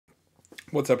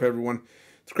What's up, everyone?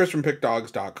 It's Chris from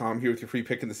Pickdawgz.com here with your free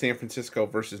pick in the San Francisco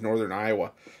versus Northern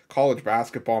Iowa college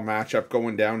basketball matchup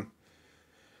going down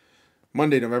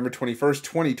Monday, November 21st,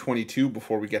 2022.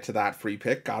 Before we get to that free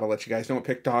pick, gotta let you guys know at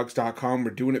Pickdawgz.com,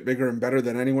 we're doing it bigger and better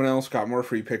than anyone else. Got more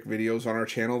free pick videos on our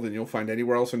channel than you'll find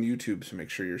anywhere else on YouTube, so make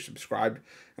sure you're subscribed.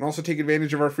 And also take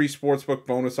advantage of our free Sportsbook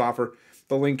bonus offer,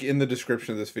 the link in the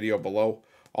description of this video below.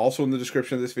 Also in the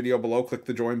description of this video below, click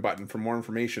the join button for more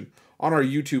information on our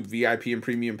YouTube VIP and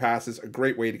premium passes, a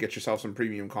great way to get yourself some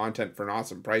premium content for an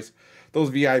awesome price. Those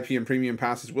VIP and premium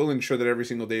passes will ensure that every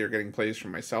single day you're getting plays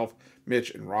from myself,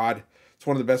 Mitch, and Rod. It's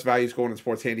one of the best values going in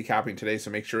sports handicapping today, so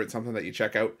make sure it's something that you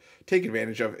check out, take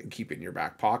advantage of, and keep it in your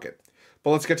back pocket.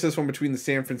 But let's get to this one between the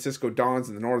San Francisco Dons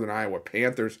and the Northern Iowa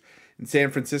Panthers. In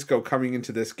San Francisco coming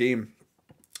into this game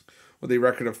with a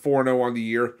record of 4-0 on the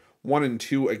year,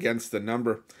 1-2 against the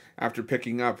number after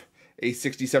picking up a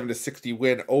 67-60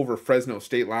 win over Fresno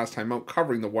State last time out,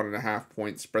 covering the 1.5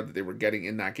 point spread that they were getting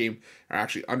in that game. Are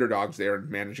actually underdogs there and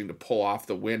managing to pull off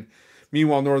the win.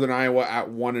 Meanwhile, Northern Iowa at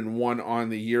 1-1 on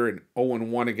the year and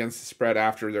 0-1 against the spread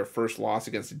after their first loss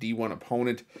against a D1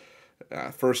 opponent.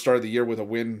 First start of the year with a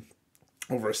win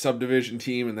over a subdivision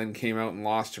team, and then came out and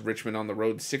lost to Richmond on the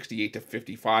road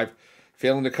 68-55,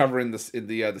 failing to cover in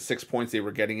the 6 points they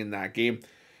were getting in that game.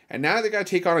 And now they got to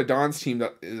take on a Dons team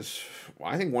that is,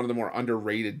 I think, one of the more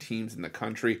underrated teams in the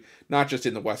country, not just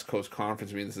in the West Coast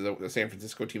Conference. I mean, this is the San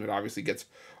Francisco team that obviously gets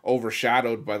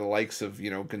overshadowed by the likes of,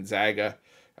 Gonzaga,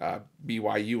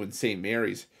 BYU, and St.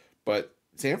 Mary's. But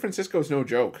San Francisco is no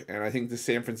joke, and I think the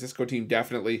San Francisco team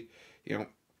definitely, I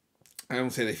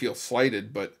don't say they feel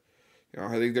slighted, but I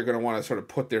think they're going to want to sort of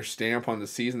put their stamp on the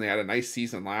season. They had a nice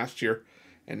season last year,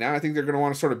 and now I think they're going to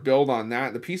want to sort of build on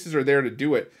that. The pieces are there to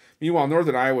do it. Meanwhile,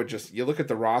 Northern Iowa, you look at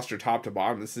the roster top to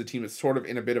bottom, this is a team that's sort of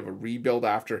in a bit of a rebuild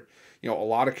after, a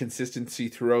lot of consistency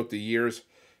throughout the years.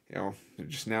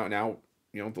 Just now,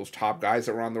 those top guys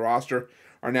that were on the roster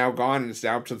are now gone, and it's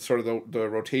down to sort of the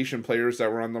rotation players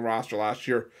that were on the roster last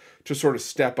year to sort of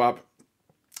step up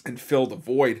and fill the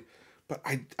void. But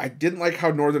I didn't like how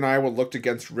Northern Iowa looked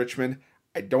against Richmond.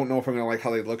 I don't know if I'm going to like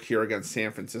how they look here against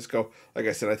San Francisco. Like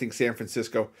I said, I think San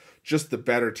Francisco, just the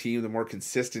better team, the more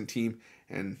consistent team,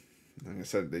 and like I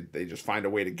said, they just find a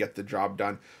way to get the job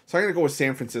done. So I'm going to go with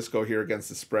San Francisco here against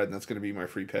the spread, and that's going to be my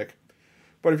free pick.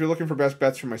 But if you're looking for best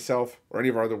bets for myself or any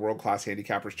of our other world-class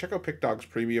handicappers, check out Pick Dawgz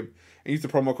Premium and use the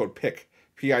promo code PICK,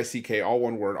 P-I-C-K, all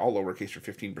one word, all lowercase, for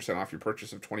 15% off your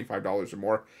purchase of $25 or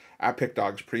more at Pick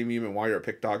Dawgz Premium. And while you're at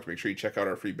Pick Dawgz, make sure you check out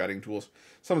our free betting tools.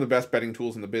 Some of the best betting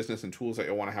tools in the business and tools that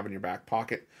you'll want to have in your back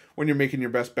pocket when you're making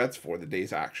your best bets for the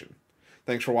day's action.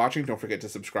 Thanks for watching. Don't forget to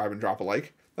subscribe and drop a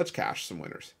like. Let's cash some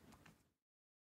winners.